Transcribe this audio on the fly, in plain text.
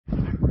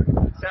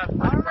Shout out to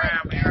Money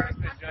Brown, man.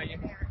 Respect Junior.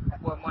 My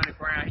boy Money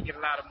Brown, he get a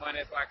lot of money,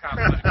 that's why I call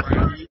him Money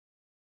Brown.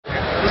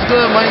 What's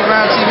good, Money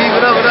Brown TV?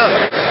 What up, what up?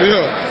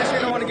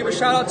 Yeah. I want to give a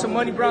shout out to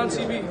Money Brown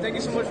TV. Thank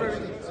you so much for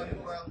everything.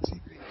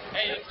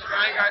 Hey, this is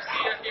Ryan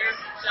Garcia here.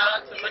 Shout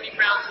out to Money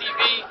Brown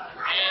TV.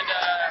 And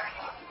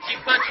keep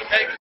punching,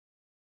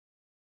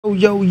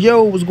 baby.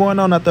 Yo, what's going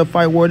on out there,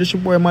 Fight War? This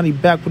your boy Money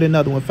back with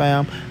another one,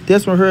 fam.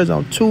 This one here is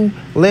on two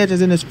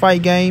legends in this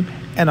fight game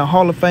and a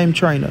Hall of Fame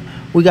trainer.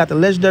 We got the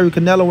legendary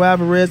Canelo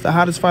Alvarez, the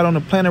hottest fight on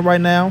the planet right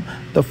now,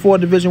 the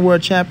 4th Division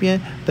World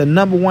Champion, the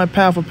 #1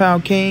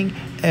 pound-for-pound king,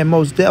 and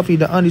most definitely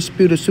the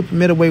undisputed super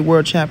middleweight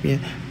world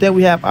champion. Then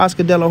we have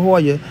Oscar De La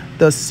Hoya,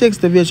 the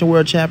 6th Division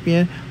World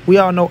Champion. We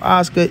all know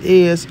Oscar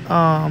is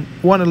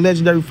one of the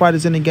legendary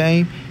fighters in the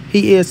game.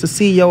 He is the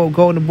CEO of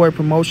Golden Boy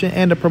Promotion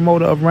and the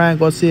promoter of Ryan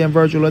Garcia and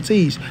Virgil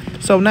Ortiz.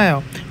 So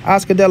now,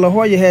 Oscar De La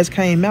Hoya has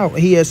came out.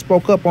 He has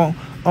spoke up on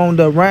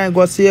the Ryan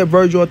Garcia,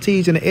 Virgil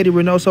Ortiz, and the Eddy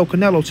Reynoso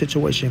Canelo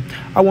situation.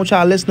 I want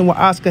y'all to listen to what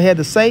Oscar had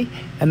to say,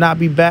 and I'll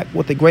be back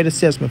with a great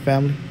assessment,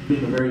 family. The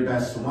very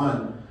best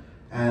one,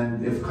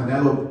 and if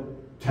Canelo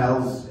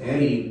tells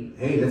Eddy,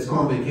 hey, let's go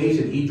on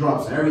vacation, he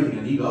drops everything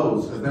and he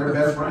goes, because they're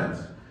best friends.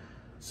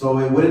 So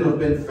it wouldn't have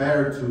been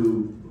fair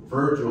to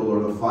Virgil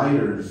or the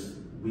fighters.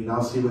 We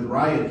now see with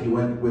Riot, he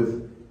went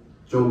with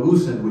Joe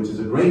Goosen, which is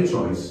a great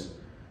choice.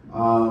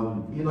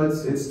 You know,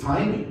 it's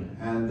timing,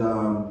 and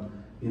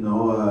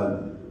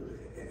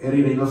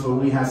Eddy Reynoso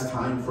only has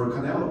time for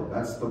Canelo.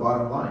 That's the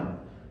bottom line.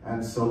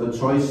 And so the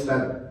choice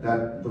that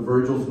the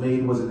Virgils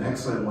made was an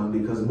excellent one,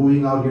 because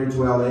moving out here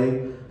to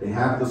LA, they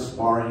have the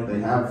sparring, they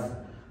have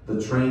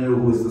the trainer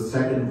who is the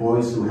second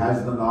voice, who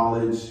has the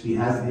knowledge, he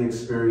has the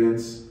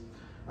experience.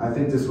 I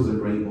think this was a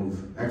great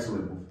move,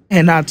 excellent move.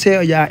 And I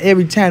tell y'all,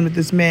 every time that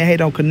this man hate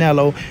on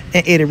Canelo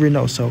and Eddy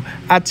Reynoso,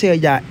 I tell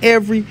y'all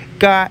every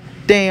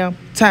goddamn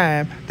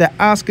time that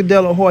Oscar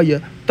De La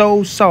Hoya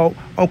throws salt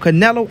on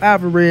Canelo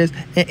Alvarez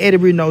and Eddy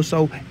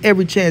Reynoso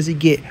every chance he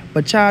get.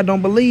 But y'all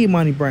don't believe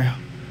Money Brown.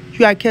 You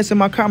got to catch in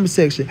my comment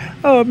section.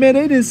 Oh, man,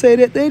 they didn't say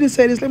that. They didn't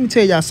say this. Let me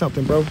tell y'all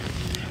something, bro.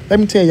 Let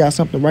me tell y'all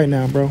something right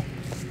now, bro.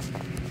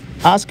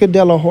 Oscar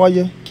De La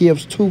Hoya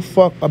gives two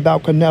fuck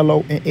about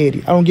Canelo and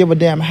Eddy. I don't give a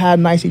damn how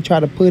nice he try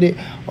to put it.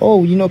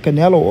 Oh, you know,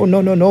 Canelo. Oh,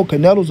 no.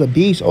 Canelo's a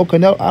beast. Oh,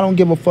 Canelo. I don't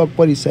give a fuck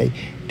what he say.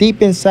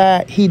 Deep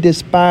inside, he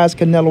despised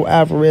Canelo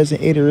Alvarez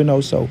and Eddy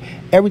Reynoso.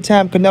 Every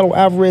time Canelo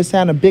Alvarez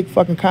signed a big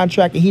fucking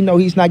contract and he know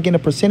he's not getting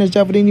a percentage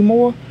of it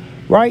anymore,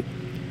 right?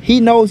 He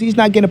knows he's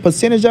not getting a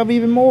percentage of it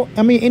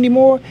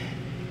anymore.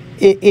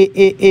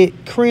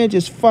 It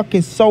cringes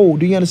fucking soul.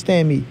 Do you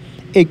understand me?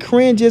 It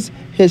cringes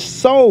his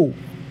soul.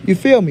 You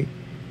feel me?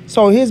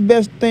 So his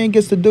best thing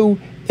is to do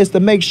is to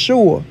make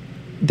sure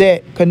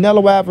that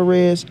Canelo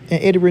Alvarez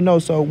and Eddy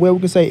Reynoso, well, we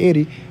can say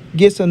Eddy,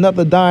 gets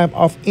another dime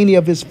off any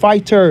of his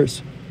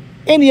fighters.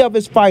 Any of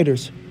his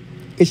fighters.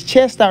 It's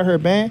chest out here,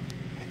 man.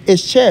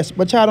 It's chest.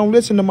 But y'all don't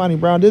listen to Money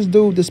Brown. This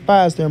dude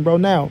despised them, bro.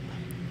 Now,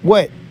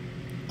 what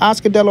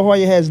Oscar De La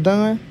Hoya has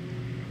done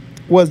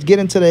was get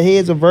into the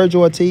heads of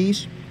Virgil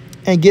Ortiz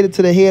and get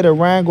into the head of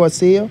Ryan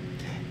Garcia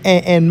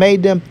and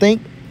made them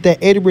think that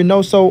Eddy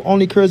Reynoso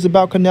only cares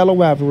about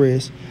Canelo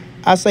Alvarez.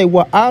 I say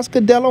what Oscar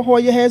De La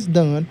Hoya has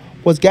done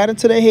was got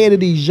into the head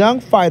of these young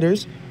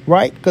fighters,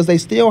 right? Because they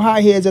still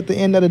high heads at the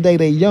end of the day.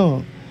 They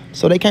young.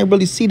 So they can't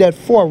really see that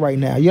far right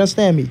now. You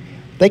understand me?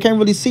 They can't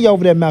really see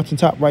over that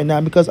mountaintop right now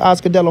because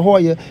Oscar De La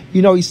Hoya,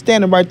 you know, he's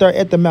standing right there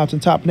at the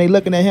mountaintop, and they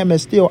looking at him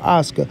as still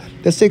Oscar,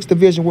 the 6th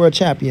Division World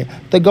Champion,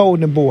 the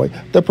Golden Boy,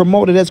 the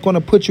promoter that's going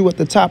to put you at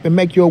the top and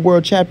make you a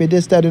world champion,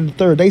 this, that, and the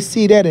third. They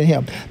see that in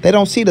him. They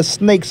don't see the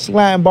snake,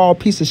 slime ball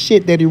piece of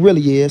shit that he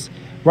really is,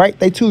 right?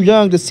 They too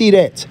young to see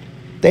that.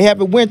 They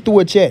haven't went through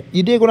it yet.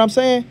 You dig what I'm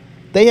saying?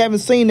 They haven't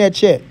seen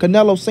that yet.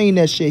 Canelo seen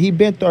that shit. He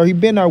been there. He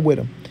been there with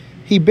him.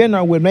 He been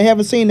there with him. They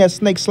haven't seen that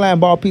snake,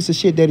 slime ball piece of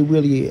shit that he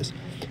really is.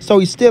 So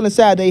he's still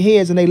inside their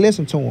heads and they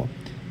listen to him.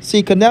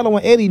 See, Canelo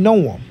and Eddy know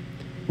him,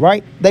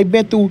 right? They've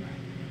been through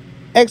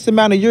X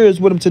amount of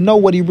years with him to know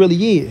what he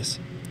really is.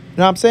 You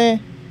know what I'm saying?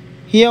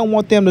 He don't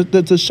want them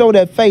to show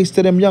that face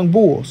to them young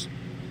bulls.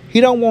 He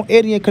don't want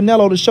Eddy and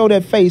Canelo to show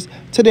that face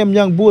to them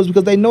young bulls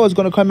because they know it's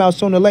going to come out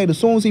sooner or later. As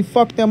soon as he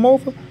fuck them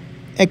over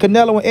and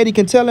Canelo and Eddy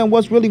can tell them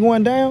what's really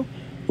going down,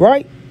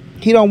 right?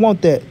 He don't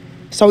want that.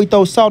 So he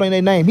throws salt in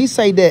their name. He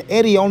say that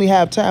Eddy only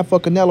have time for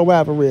Canelo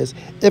Alvarez.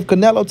 If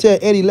Canelo tell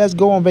Eddy, let's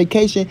go on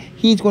vacation,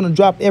 he's going to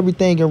drop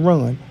everything and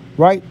run,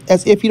 right?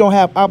 As if he don't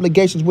have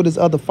obligations with his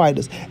other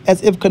fighters.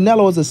 As if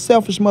Canelo is a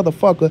selfish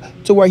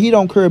motherfucker to where he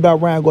don't care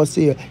about Ryan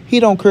Garcia. He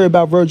don't care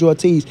about Virgil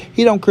Ortiz.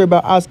 He don't care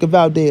about Oscar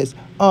Valdez,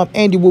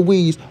 Andy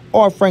Ruiz,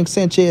 or Frank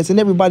Sanchez, and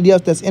everybody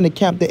else that's in the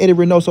camp that Eddy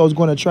Reynoso is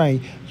going to train.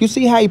 You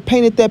see how he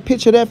painted that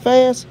picture that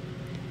fast?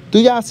 Do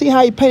y'all see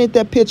how he painted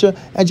that picture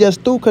and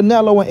just threw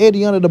Canelo and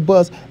Eddy under the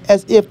bus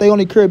as if they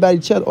only care about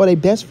each other or they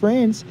best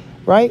friends,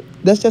 right?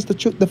 That's just the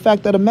truth, the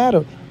fact of the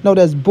matter. No,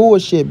 that's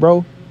bullshit,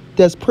 bro.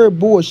 That's pure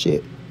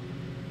bullshit.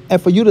 And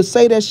for you to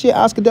say that shit,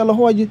 Oscar De La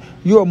Hoya,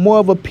 you're more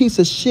of a piece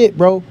of shit,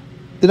 bro,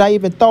 than I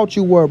even thought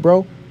you were,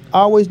 bro.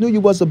 I always knew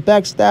you was a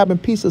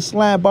backstabbing piece of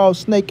slime ball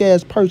snake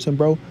ass person,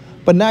 bro.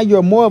 But now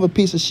you're more of a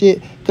piece of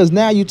shit because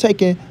now you're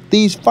taking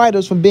these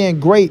fighters from being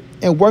great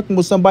and working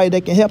with somebody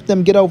that can help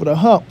them get over the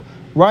hump,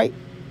 right?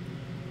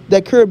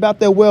 That care about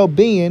their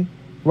well-being,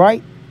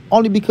 right?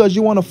 Only because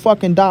you want a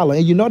fucking dollar.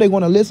 And you know they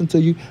want to listen to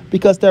you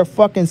because they're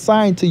fucking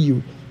signed to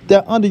you.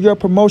 They're under your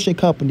promotion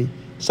company.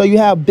 So you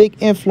have big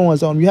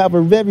influence on them. You have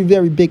a very,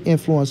 very big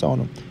influence on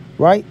them,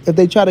 right? If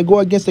they try to go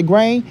against the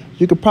grain,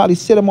 you could probably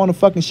sit them on the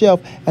fucking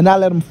shelf and not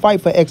let them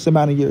fight for X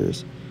amount of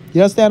years.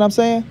 You understand what I'm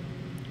saying?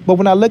 But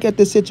when I look at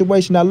this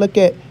situation, I look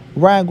at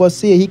Ryan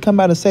Garcia, he come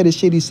out and say the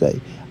shit he say.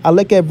 I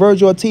look at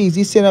Virgil Ortiz,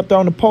 he's sitting up there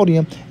on the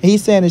podium, and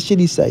he's saying the shit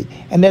he say.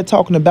 And they're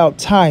talking about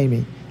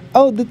timing.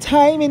 Oh, the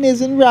timing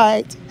isn't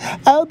right.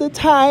 Oh, the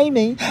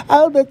timing.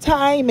 Oh, the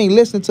timing.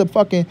 Listen to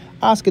fucking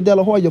Oscar De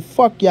La Hoya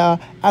fuck y'all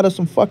out of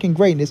some fucking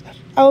greatness.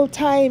 Oh,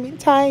 timing,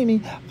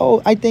 timing. Oh,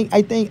 I think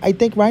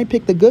Ryan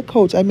picked a good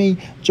coach. I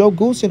mean, Joe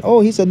Goosen, oh,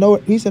 he's a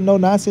no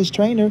nonsense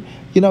trainer.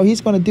 You know,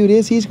 he's gonna do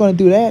this, he's gonna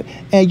do that.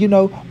 And you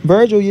know,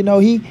 Virgil, you know,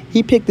 he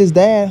picked his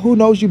dad. Who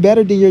knows you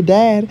better than your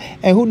dad?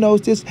 And who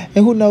knows this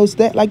and who knows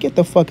that? Like, get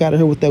the fuck out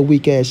of here with that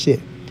weak ass shit.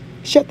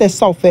 Shut that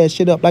soft ass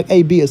shit up, like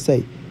AB will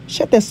say.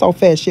 Shut that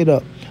soft ass shit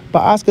up. But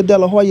Oscar De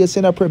La Hoya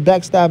sent up here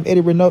backstabbing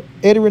Eddy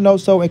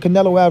Reynoso and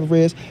Canelo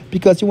Alvarez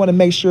because he want to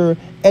make sure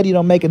Eddy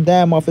don't make a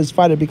dime off his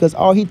fighter because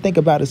all he think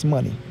about is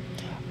money.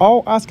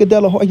 All Oscar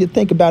De La Hoya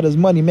think about is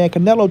money, man.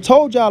 Canelo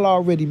told y'all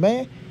already,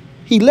 man.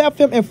 He left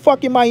him in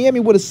fucking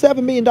Miami with a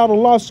 $7 million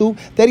lawsuit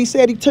that he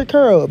said he took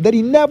care of, that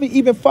he never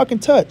even fucking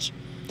touched.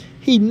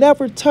 He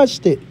never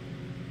touched it.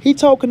 He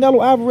told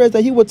Canelo Alvarez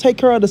that he would take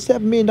care of the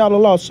 $7 million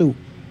lawsuit,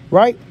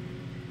 right?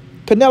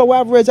 Canelo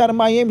Alvarez out of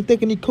Miami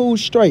thinking he cool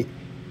straight.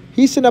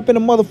 He's sitting up in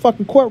the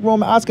motherfucking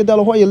courtroom and Oscar De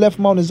La Hoya left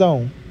him on his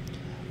own.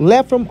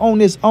 Left him on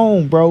his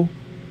own, bro.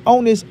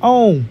 On his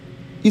own.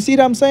 You see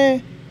what I'm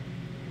saying?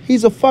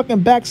 He's a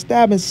fucking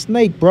backstabbing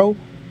snake, bro.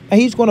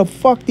 And he's going to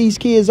fuck these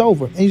kids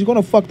over. And he's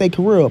going to fuck their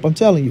career up, I'm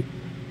telling you.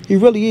 He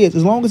really is.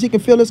 As long as he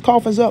can fill his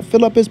coffins up,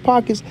 fill up his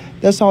pockets,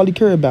 that's all he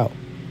care about.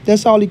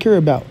 That's all he care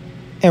about.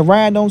 And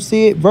Ryan don't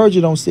see it,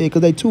 Virgil don't see it,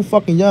 because they too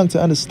fucking young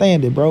to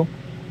understand it, bro.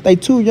 They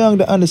too young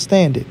to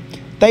understand it.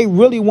 They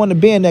really want to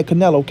be in that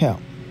Canelo camp,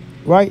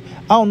 right?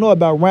 I don't know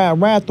about Ryan.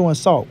 Ryan throwing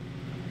salt.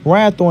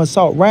 Ryan throwing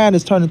salt. Ryan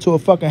is turning into a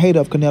fucking hater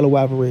of Canelo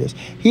Alvarez.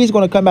 He's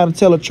going to come out and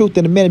tell the truth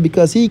in a minute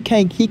because he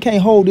can't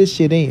hold this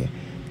shit in.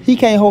 He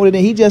can't hold it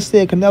in. He just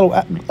said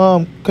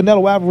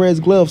Canelo Alvarez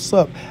gloves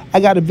suck. I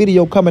got a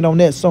video coming on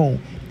that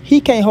soon.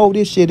 He can't hold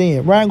this shit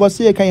in. Ryan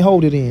Garcia can't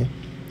hold it in.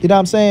 You know what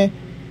I'm saying?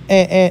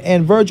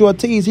 And Virgil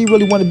Ortiz, he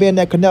really want to be in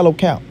that Canelo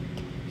camp.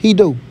 He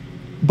do.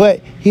 But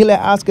he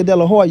let Oscar De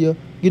La Hoya,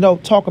 you know,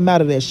 talk him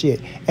out of that shit.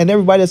 And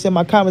everybody that's in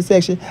my comment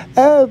section,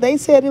 oh, they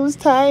said it was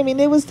timing,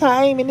 it was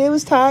timing, it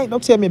was time.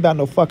 Don't tell me about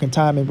no fucking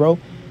timing, bro.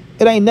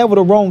 It ain't never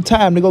the wrong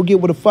time to go get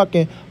with a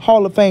fucking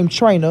Hall of Fame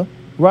trainer,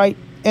 right?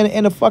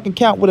 And a fucking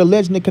count with a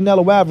legend of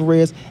Canelo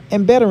Alvarez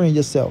and bettering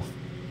yourself.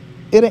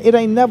 It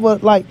ain't never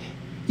like,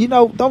 you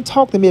know, don't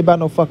talk to me about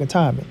no fucking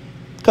timing.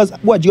 Because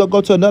what, you'll go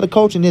to another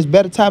coach and there's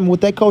better timing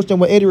with that coach than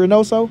with Eddy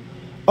Reynoso?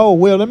 Oh,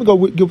 well, let me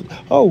go give,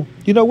 oh,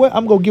 you know what?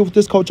 I'm going to get with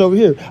this coach over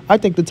here. I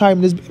think the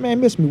timing is, man,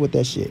 miss me with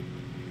that shit.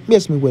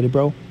 Miss me with it,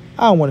 bro.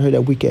 I don't want to hear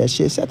that weak-ass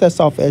shit. Set that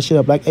soft-ass shit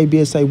up like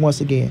ABS say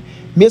once again.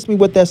 Miss me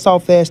with that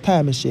soft-ass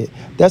timing shit.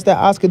 That's that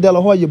Oscar De La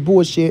Hoya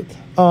bullshit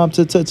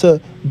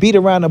to beat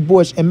around the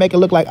bush and make it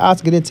look like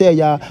Oscar didn't tell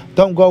y'all,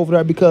 don't go over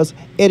there because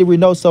Eddy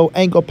Reynoso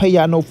ain't going to pay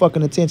y'all no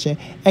fucking attention.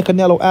 And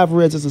Canelo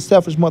Alvarez is a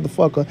selfish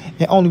motherfucker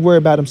and only worry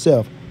about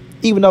himself.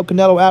 Even though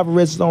Canelo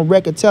Alvarez is on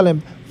record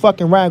telling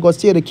fucking Ryan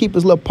Garcia to keep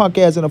his little punk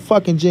ass in a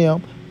fucking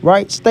gym,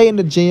 right? Stay in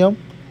the gym.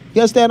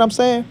 You understand what I'm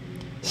saying?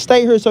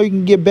 Stay here so you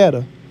can get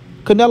better.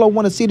 Canelo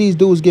want to see these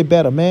dudes get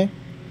better, man.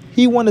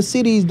 He want to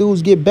see these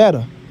dudes get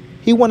better.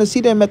 He want to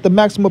see them at the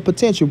maximum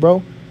potential,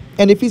 bro.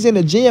 And if he's in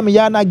the gym and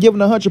y'all not giving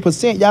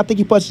 100%, y'all think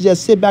he supposed to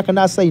just sit back and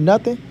not say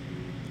nothing?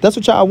 That's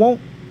what y'all want?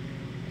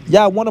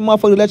 Y'all want a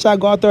motherfucker to let y'all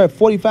go out there at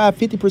 45,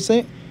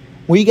 50%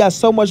 when you got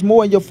so much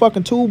more in your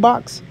fucking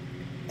toolbox?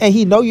 And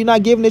he know you're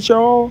not giving it your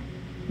all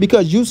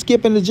because you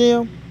skipping the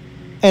gym,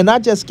 and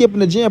not just skipping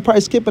the gym,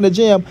 probably skipping the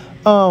gym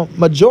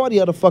majority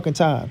of the fucking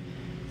time.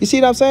 You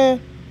see what I'm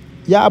saying?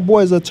 Y'all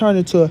boys are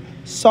turning to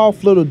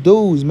soft little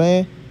dudes,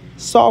 man.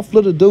 Soft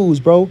little dudes,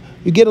 bro.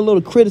 You get a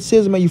little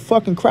criticism and you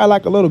fucking cry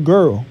like a little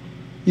girl.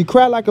 You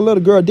cry like a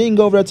little girl, then you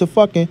go over there to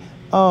fucking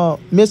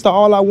Mr.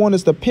 All I Want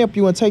Is to pimp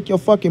you and take your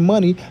fucking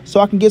money so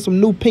I can get some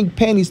new pink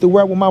panties to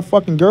wear with my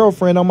fucking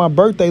girlfriend on my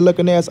birthday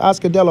looking ass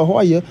Oscar De La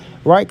Hoya,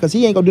 right? Because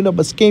he ain't gonna do nothing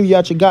but scheme you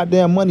out your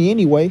goddamn money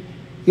anyway.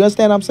 You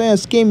understand what I'm saying?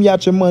 Scheme you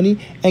out your money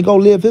and go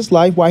live his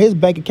life while his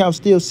bank account's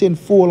still sitting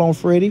full on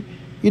Freddie.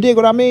 You dig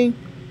what I mean?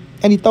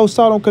 And he throws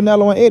salt on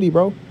Canelo and Eddy,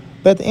 bro.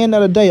 But at the end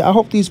of the day, I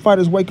hope these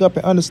fighters wake up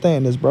and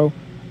understand this, bro.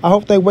 I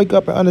hope they wake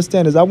up and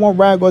understand this. I want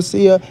Ryan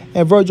Garcia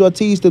and Virgil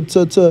Ortiz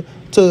to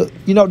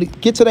you know, to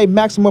get to their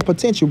maximum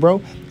potential,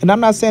 bro. And I'm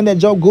not saying that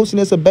Joe Goosen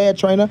is a bad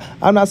trainer.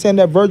 I'm not saying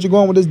that Virgil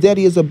going with his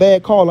daddy is a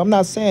bad call. I'm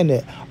not saying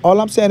that.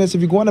 All I'm saying is if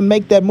you're going to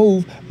make that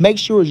move, make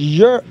sure it's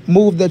your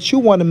move that you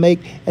want to make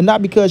and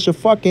not because your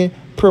fucking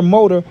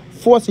promoter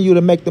forcing you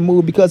to make the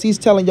move because he's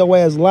telling your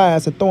ass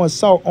lies and throwing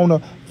salt on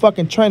a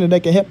fucking trainer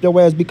that can help your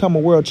ass become a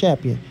world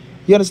champion.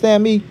 You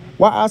understand me?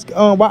 Why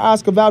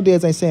Oscar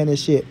Valdez ain't saying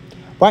this shit?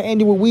 Why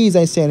Andy Ruiz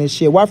ain't saying this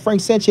shit? Why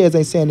Frank Sanchez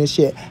ain't saying this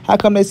shit? How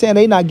come they saying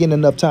they not getting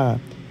enough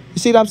time? You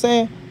see what I'm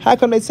saying? How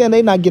come they saying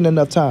they not getting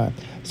enough time?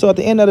 So at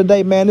the end of the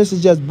day, man, this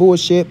is just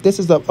bullshit. This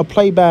is a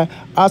play by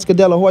Oscar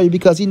De La Hoya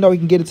because he know he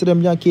can get it to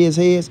them young kids'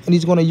 heads, and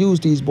he's going to use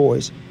these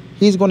boys.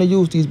 He's going to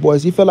use these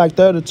boys. He feel like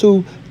they're the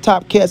two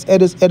top cats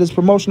at his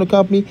promotional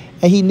company,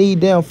 and he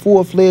need them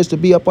full-fledged to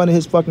be up under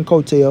his fucking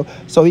coattail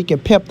so he can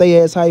pimp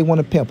their ass how he want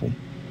to pimp them.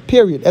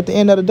 Period. At the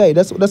end of the day,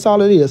 that's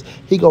all it is.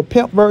 He go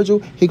pimp Virgil,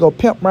 he go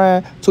pimp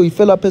Ryan till he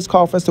fill up his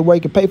coffers to where he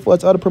can pay for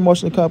his other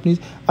promotional companies.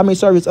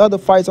 His other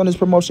fights on his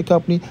promotion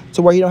company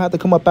to where he don't have to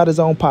come up out his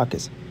own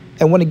pockets.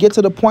 And when it gets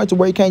to the point to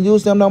where he can't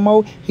use them no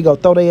more, he go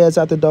throw their ass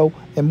out the door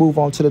and move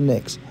on to the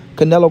next.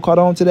 Canelo caught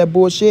on to that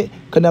bullshit.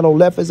 Canelo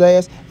left his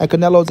ass, and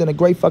Canelo's in a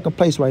great fucking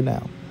place right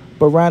now.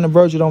 But Ryan and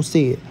Virgil don't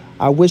see it.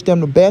 I wish them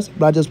the best,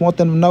 but I just want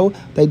them to know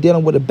they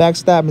dealing with a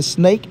backstabbing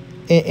snake.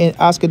 And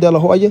Oscar De La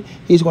Hoya,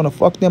 he's going to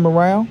fuck them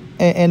around.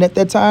 And at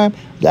that time,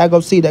 y'all go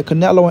see that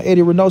Canelo and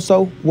Eddy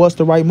Reynoso was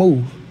the right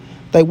move.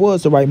 They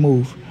was the right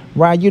move.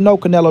 Ryan, you know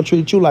Canelo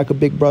treated you like a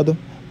big brother,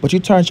 but you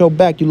turned your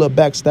back, you little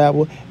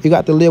backstabber. You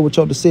got to live with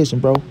your decision,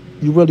 bro.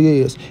 You really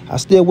is. I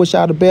still wish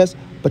y'all the best,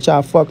 but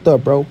y'all fucked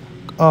up, bro.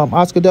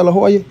 Oscar De La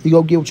Hoya, you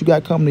go get what you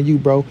got coming to you,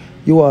 bro.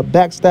 You are a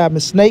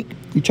backstabbing snake.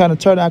 You trying to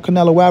turn down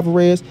Canelo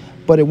Alvarez,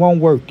 but it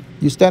won't work.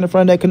 You stand in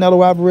front of that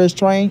Canelo Alvarez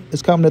train,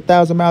 it's coming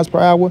 1,000 miles per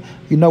hour,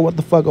 you know what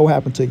the fuck gonna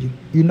happen to you.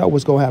 You know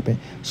what's gonna happen.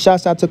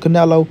 Shouts out to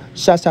Canelo,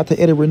 shouts out to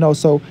Eddy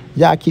Reynoso.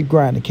 Y'all keep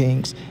grinding,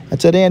 kings.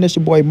 Until then, it's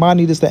your boy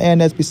Monty. This the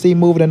NSBC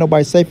moving. Ain't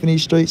nobody safe in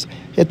these streets.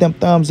 Hit them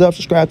thumbs up,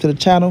 subscribe to the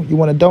channel. You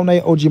want to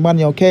donate, OG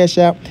Money on Cash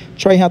App.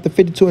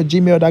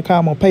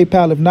 TreyHunther52@gmail.com on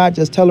PayPal. If not,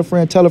 just tell a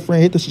friend,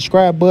 hit the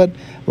subscribe button,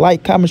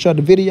 like, comment, share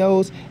the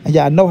videos, and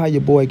y'all know how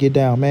your boy get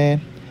down,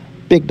 man.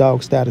 Big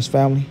dog status,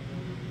 family.